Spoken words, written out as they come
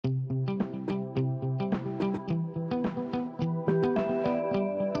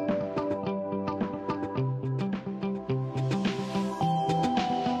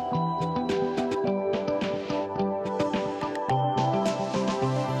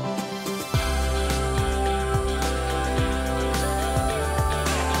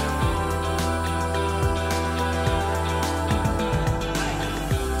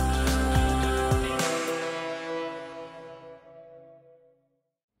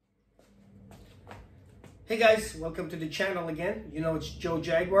Hey guys, welcome to the channel again. You know it's Joe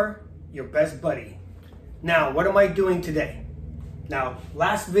Jaguar, your best buddy. Now, what am I doing today? Now,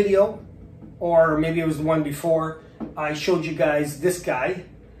 last video, or maybe it was the one before, I showed you guys this guy,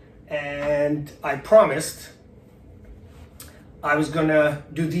 and I promised I was gonna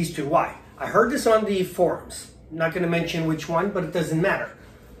do these two. Why? I heard this on the forums. I'm not gonna mention which one, but it doesn't matter.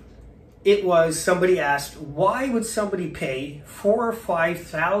 It was, somebody asked, why would somebody pay $4,000 or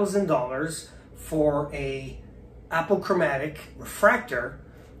 $5,000 for a apochromatic refractor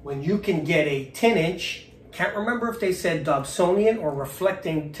when you can get a 10-inch, can't remember if they said Dobsonian or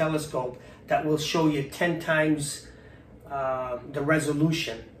reflecting telescope that will show you 10 times the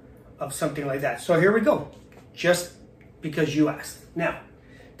resolution of something like that. So here we go, just because you asked. Now,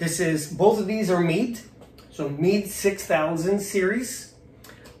 both of these are Meade. So Meade 6000 series,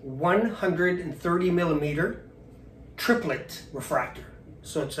 130 millimeter triplet refractor.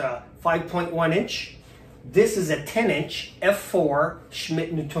 So it's a 5.1 inch. This is a 10-inch f4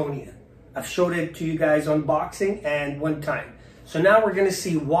 Schmidt-Newtonian. I've showed it to you guys unboxing and one time. So now we're going to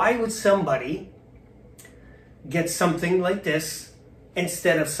see why would somebody get something like this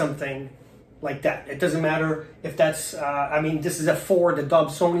instead of something like that. It doesn't matter if that's, I mean, this is a 4. The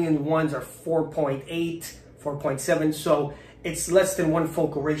Dobsonian ones are 4.8, 4.7. So it's less than one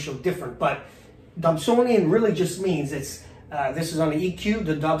focal ratio different. But Dobsonian really just means it's, this is on the EQ,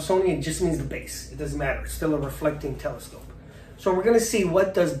 the Dobsonian just means the base. It doesn't matter, it's still a reflecting telescope. So we're gonna see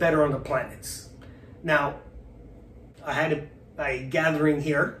what does better on the planets. Now, I had a gathering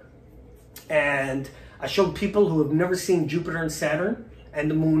here, and I showed people who have never seen Jupiter and Saturn and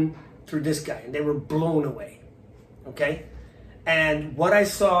the moon through this guy, and they were blown away, okay? And what I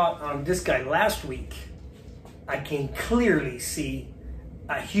saw on this guy last week, I can clearly see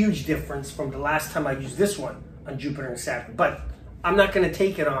a huge difference from the last time I used this one on Jupiter and Saturn. But I'm not going to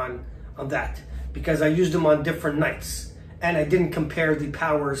take it on that because I used them on different nights and I didn't compare the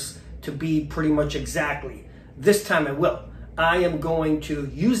powers to be pretty much exactly. This time I will. I am going to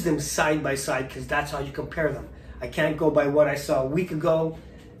use them side by side because that's how you compare them. I can't go by what I saw a week ago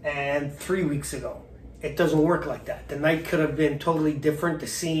and 3 weeks ago. It doesn't work like that. The night could have been totally different. The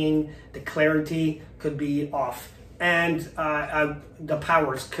seeing, the clarity could be off, and the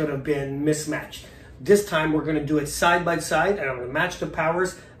powers could have been mismatched. This time we're going to do it side by side, and I'm going to match the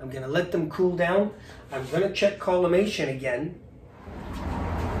powers. I'm going to let them cool down. I'm going to check collimation again.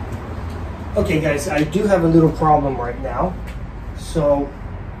 Okay guys, I do have a little problem right now. So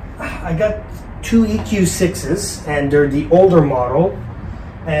I got two EQ6s, and they're the older model,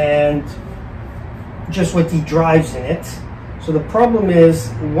 and just with the drives in it. So the problem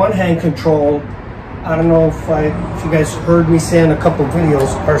is one hand control, I don't know if you guys heard me say in a couple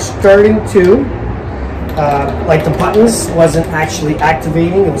videos, are starting to like the buttons wasn't actually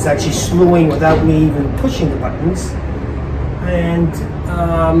activating, it was actually slewing without me even pushing the buttons. And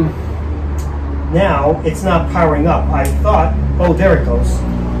now it's not powering up. I thought, oh, there it goes.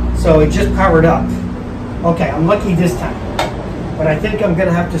 So it just powered up. Okay, I'm lucky this time. But I think I'm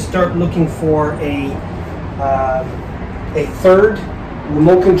gonna have to start looking for a third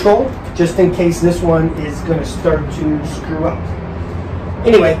remote control, just in case this one is gonna start to screw up.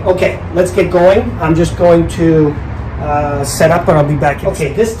 Anyway, okay, let's get going. I'm just going to set up and I'll be back.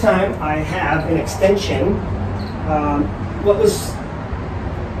 Okay, this time I have an extension. What was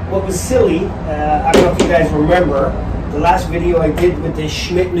silly, I don't know if you guys remember, the last video I did with the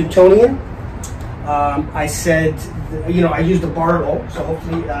Schmidt-Newtonian, I said, you know, I used a Barlow, so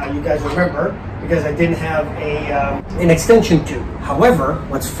hopefully you guys remember, because I didn't have an extension tube. However,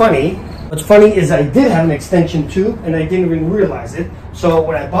 what's funny is I did have an extension tube and I didn't even realize it. So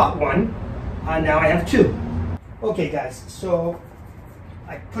when I bought one, now I have two. Okay guys, so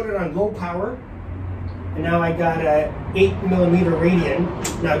I put it on low power and now I got a 8mm radian.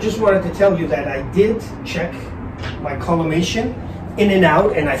 Now I just wanted to tell you that I did check my collimation in and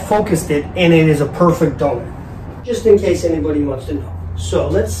out and I focused it, and it is a perfect donut. Just in case anybody wants to know. So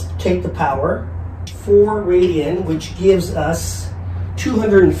let's take the power, 4 radian, which gives us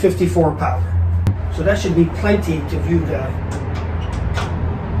 254 power. So that should be plenty to view the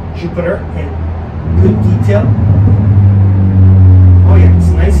Jupiter in good detail. Oh yeah, it's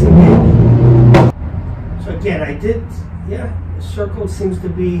nice and big. So again, I did, yeah, the circle seems to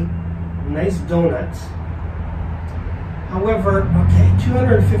be a nice donut. However, okay,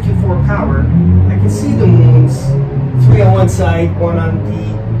 254 power, I can see the moons, 3 on one side, 1 on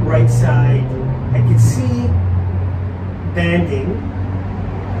the right side. I can see banding,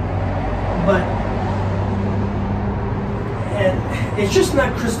 but it's just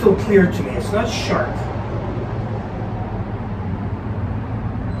not crystal clear to me. It's not sharp.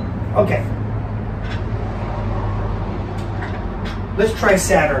 Okay, let's try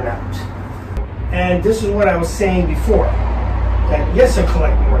Saturn out. And this is what I was saying before, that yes, it'll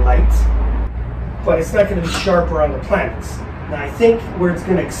collect more light, but it's not going to be sharper on the planets. Now I think where it's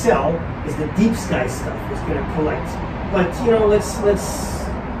going to excel is the deep sky stuff. It's going to collect. But you know, let's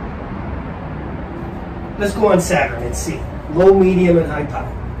go on Saturn and see. Low, medium, and high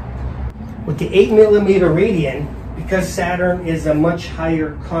power. With the 8mm radian, because Saturn is a much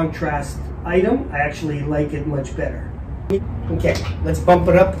higher contrast item, I actually like it much better. Okay, let's bump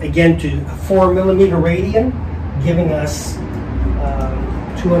it up again to 4mm radian, giving us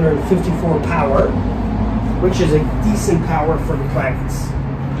 254 power, which is a decent power for the planets.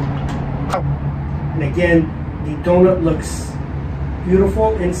 And again, the donut looks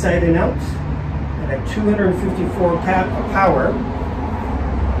beautiful inside and out. And at 254 power,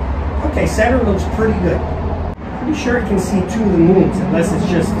 okay, Saturn looks pretty good. Pretty sure I can see 2 of the moons, unless it's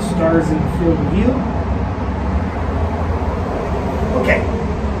just the stars in the field of view. Okay,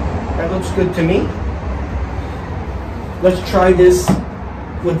 that looks good to me. Let's try this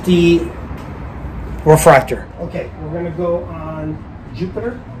with the refractor. Okay, we're going to go on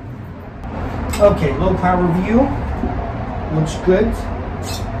Jupiter. Okay, low power view. Looks good.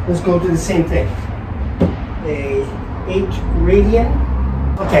 Let's go do the same thing. A 8 radian.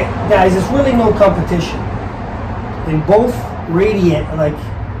 Okay, guys, there's really no competition. In both radian, like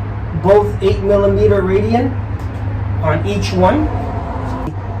both 8mm radian on each one,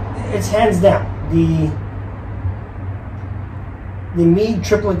 it's hands down. The Meade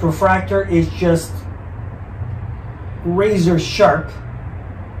triplet refractor is just razor sharp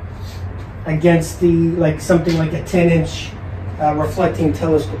against the something like a 10-inch reflecting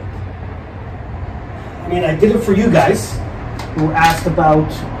telescope. I mean, I did it for you guys who asked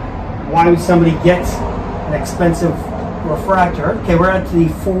about why would somebody get an expensive refractor. Okay, we're at the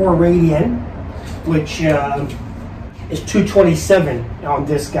 4 radian, which is 227 on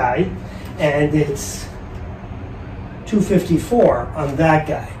this guy, and it's 254 on that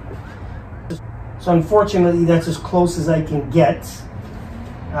guy. So unfortunately, that's as close as I can get.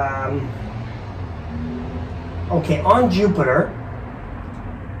 Okay, on Jupiter,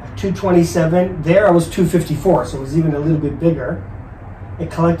 227. There I was 254, so it was even a little bit bigger.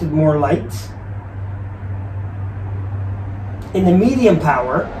 It collected more light. In the medium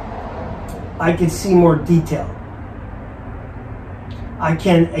power, I could see more detail. I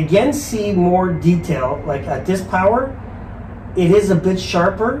can again see more detail, like at this power, it is a bit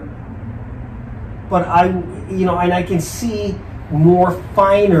sharper, but and I can see more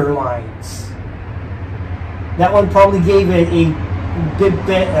finer lines. That one probably gave it a bit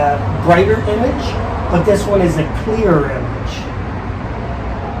brighter image, but this one is a clearer image.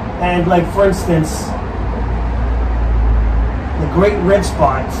 And like for instance, the great red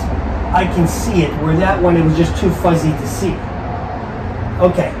spot, I can see it, where that one it was just too fuzzy to see.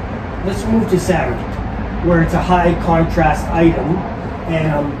 Okay, let's move to Saturn, where it's a high contrast item,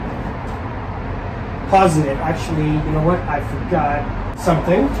 and I'm positive, actually, you know what, I forgot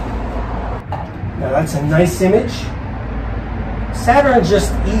something. Now that's a nice image. Saturn's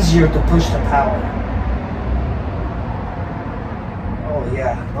just easier to push the power. Oh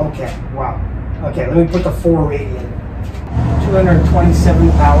yeah, okay, wow. Okay, let me put the 4 radian.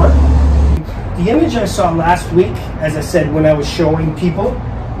 227 power. The image I saw last week, as I said when I was showing people,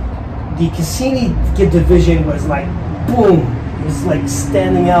 the Cassini division was like, boom, it was like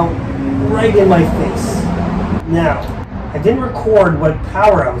standing out right in my face. Now, I didn't record what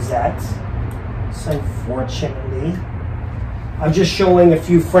power I was at, so unfortunately, I was just showing a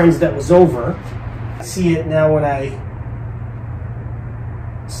few friends that was over. I see it now when I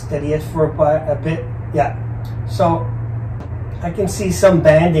steady it for a bit. Yeah, so I can see some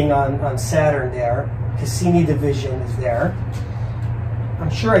banding on Saturn there. Cassini division is there.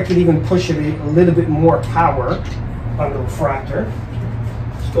 I'm sure I could even push it a little bit more power on the refractor.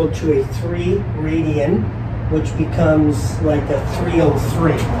 Let's go to a 3 radian, which becomes like a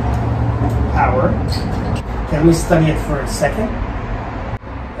 303 power. Okay, let me study it for a second.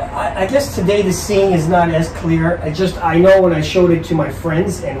 I guess today the seeing is not as clear. I know when I showed it to my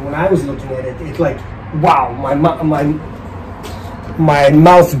friends and when I was looking at it, it's like, wow, my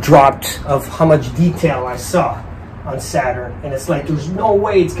mouth dropped of how much detail I saw on Saturn, and it's like there's no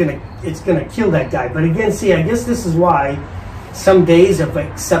way it's gonna kill that guy. But again, see, I guess this is why some days of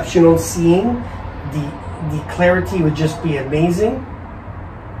exceptional seeing, the clarity would just be amazing,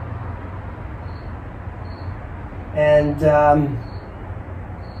 and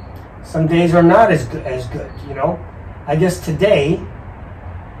some days are not as good. You know, I guess today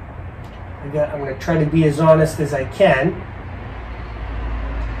I'm gonna try to be as honest as I can.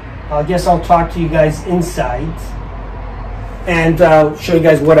 I guess I'll talk to you guys inside. and show you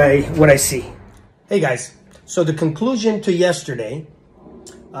guys what I see. Hey guys, so the conclusion to yesterday,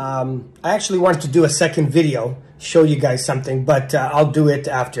 I actually wanted to do a second video, show you guys something, but I'll do it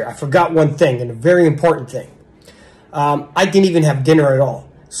after. I forgot one thing, and a very important thing. I didn't even have dinner at all.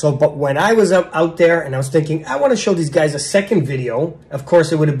 So, but when I was out there and I was thinking, I want to show these guys a second video, of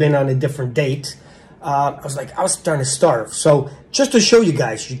course it would have been on a different date. I was starting to starve. So just to show you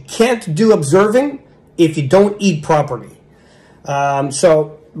guys, you can't do observing if you don't eat properly.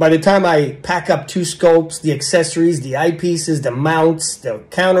 So by the time I pack up 2 scopes, the accessories, the eyepieces, the mounts, the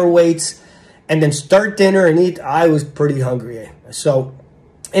counterweights, and then start dinner and eat, I was pretty hungry. So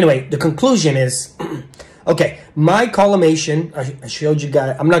anyway, the conclusion is, okay, my collimation, I showed you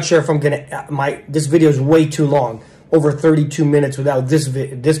guys, I'm not sure if I'm gonna, this video is way too long, over 32 minutes without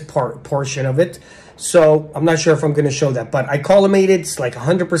this portion of it. So I'm not sure if I'm gonna show that, but I collimated, it's like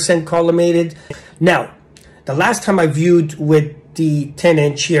 100% collimated. Now, the last time I viewed with the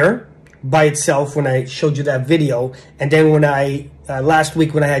 10-inch here by itself when I showed you that video, and then when I, last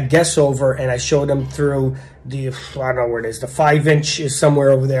week when I had guests over and I showed them through the, I don't know where it is, the 5-inch is somewhere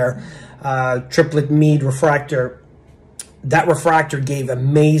over there, triplet Meade refractor, that refractor gave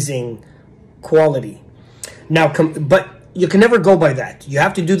amazing quality. Now, but you can never go by that. You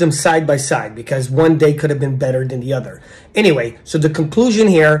have to do them side by side because one day could have been better than the other. Anyway, so the conclusion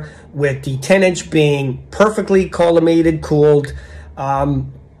here with the 10-inch being perfectly collimated, cooled,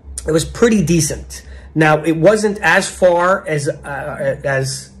 it was pretty decent. Now, it wasn't as far as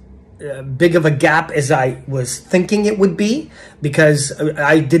big of a gap as I was thinking it would be because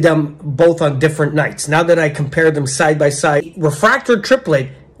I did them both on different nights. Now that I compared them side by side, refractor triplet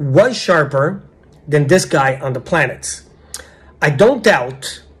was sharper than this guy on the planets. I don't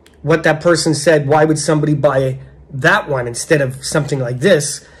doubt what that person said. Why would somebody buy that one instead of something like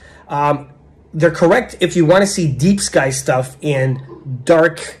this? They're correct if you want to see deep sky stuff in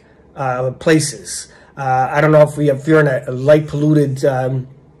dark places. I don't know if you're in a light polluted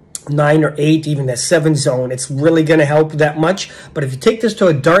 9 or 8, even a 7 zone, it's really going to help that much. But if you take this to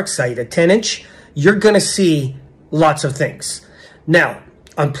a dark site, a 10-inch, you're going to see lots of things. Now,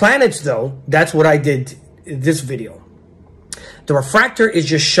 on planets though, that's what I did in this video. The refractor is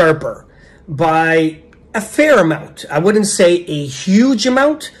just sharper by a fair amount. I wouldn't say a huge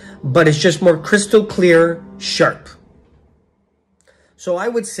amount, but it's just more crystal clear, sharp. So I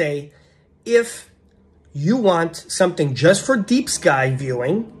would say if you want something just for deep sky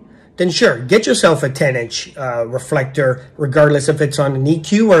viewing, then sure, get yourself a 10-inch reflector, regardless if it's on an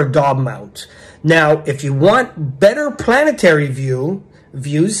EQ or a Dob mount. Now, if you want better planetary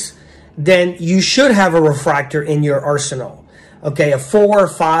views, then you should have a refractor in your arsenal. Okay, a 4 or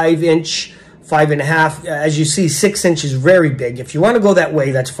 5-inch, 5.5, as you see, 6-inch is very big. If you want to go that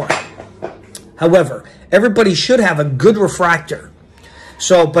way, that's fine. However, everybody should have a good refractor.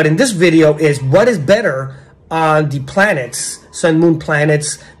 So, but in this video is what is better on the planets, sun, moon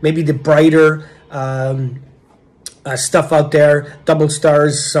planets, maybe the brighter stuff out there, double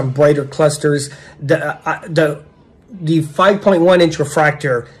stars, some brighter clusters. The 5.1-inch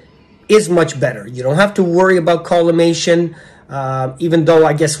refractor is much better. You don't have to worry about collimation. Even though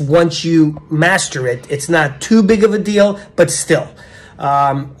I guess once you master it, it's not too big of a deal, but still,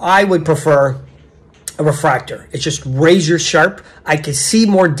 I would prefer a refractor. It's just razor sharp. I could see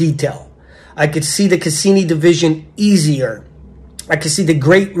more detail. I could see the Cassini division easier. I can see the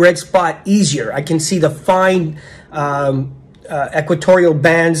great red spot easier. I can see the fine equatorial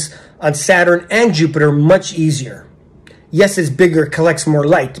bands on Saturn and Jupiter much easier. Yes, it's bigger, collects more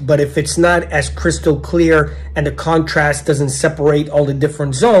light, but if it's not as crystal clear and the contrast doesn't separate all the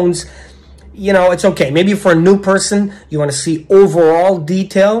different zones, you know, it's okay. Maybe for a new person, you want to see overall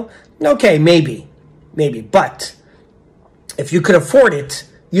detail. Okay, maybe. But if you could afford it,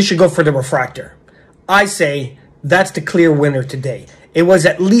 you should go for the refractor. I say that's the clear winner today. It was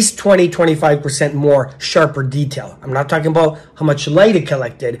at least 20-25% more sharper detail. I'm not talking about how much light it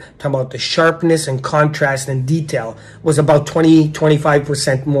collected. I'm talking about the sharpness and contrast and detail was about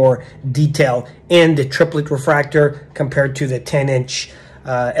 20-25% more detail in the triplet refractor compared to the 10-inch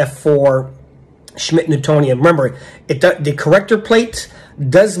f4 Schmidt-Newtonian. Remember, the corrector plate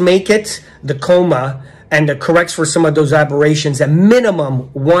does make it the coma and it corrects for some of those aberrations at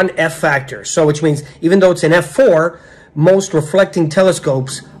minimum 1 F factor. So which means even though it's an f4, most reflecting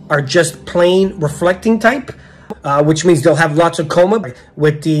telescopes are just plain reflecting type, which means they'll have lots of coma.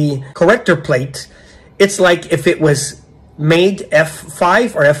 With the corrector plate, it's like if it was made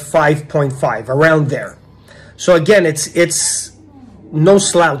f5 or f5.5, around there. So again, it's no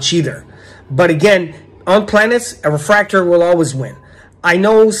slouch either. But again, on planets, a refractor will always win. I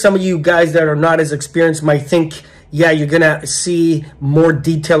know some of you guys that are not as experienced might think yeah, you're gonna see more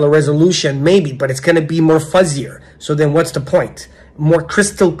detail or resolution, maybe, but it's gonna be more fuzzier. So then what's the point? More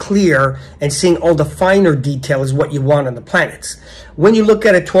crystal clear and seeing all the finer detail is what you want on the planets. When you look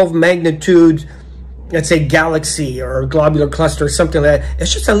at a 12 magnitude, let's say galaxy or globular cluster or something like that,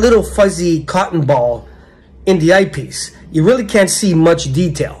 it's just a little fuzzy cotton ball in the eyepiece. You really can't see much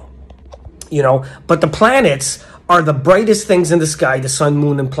detail, you know, but the planets are the brightest things in the sky, the sun,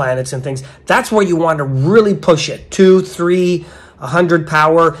 moon, and planets and things. That's where you want to really push it, 2, 3, 100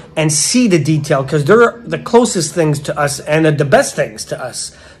 power, and see the detail, because they're the closest things to us and the best things to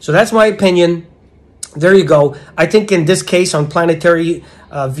us. So that's my opinion. There you go. I think in this case, on planetary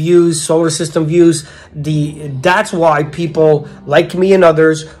views, solar system views, that's why people like me and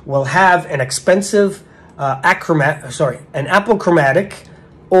others will have an expensive an apochromatic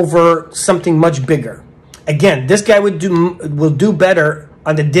over something much bigger. Again, this guy will do better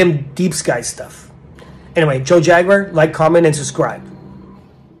on the dim, deep sky stuff. Anyway, Joe Jaguar, like, comment, and subscribe.